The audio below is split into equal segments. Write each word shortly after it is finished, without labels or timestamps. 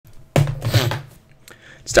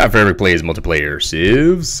It's time for Eric Plays Multiplayer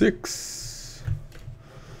Civ 6.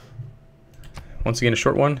 Once again, a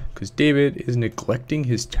short one, because David is neglecting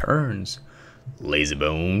his turns. Lazy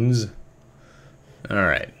bones.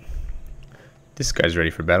 Alright. This guy's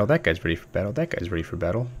ready for battle, that guy's ready for battle, that guy's ready for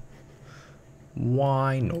battle.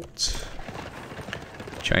 Why not?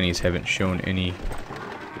 The Chinese haven't shown any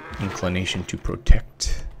inclination to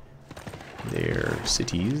protect their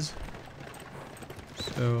cities.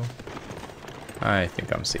 So I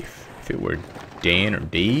think I'm safe. If it were Dan or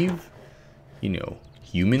Dave, you know,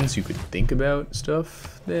 humans who could think about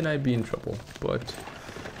stuff, then I'd be in trouble. But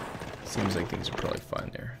it seems like things are probably fine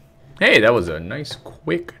there. Hey, that was a nice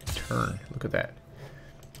quick turn. Look at that.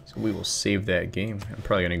 So we will save that game. I'm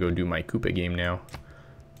probably going to go do my Koopa game now.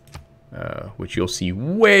 Which you'll see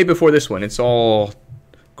way before this one. It's all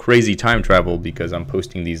crazy time travel because I'm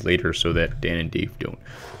posting these later so that Dan and Dave don't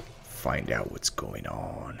find out what's going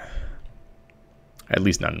on. At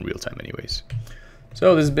least not in real time anyways.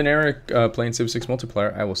 So this has been Eric playing Civ 6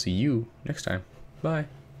 Multiplayer. I will see you next time. Bye.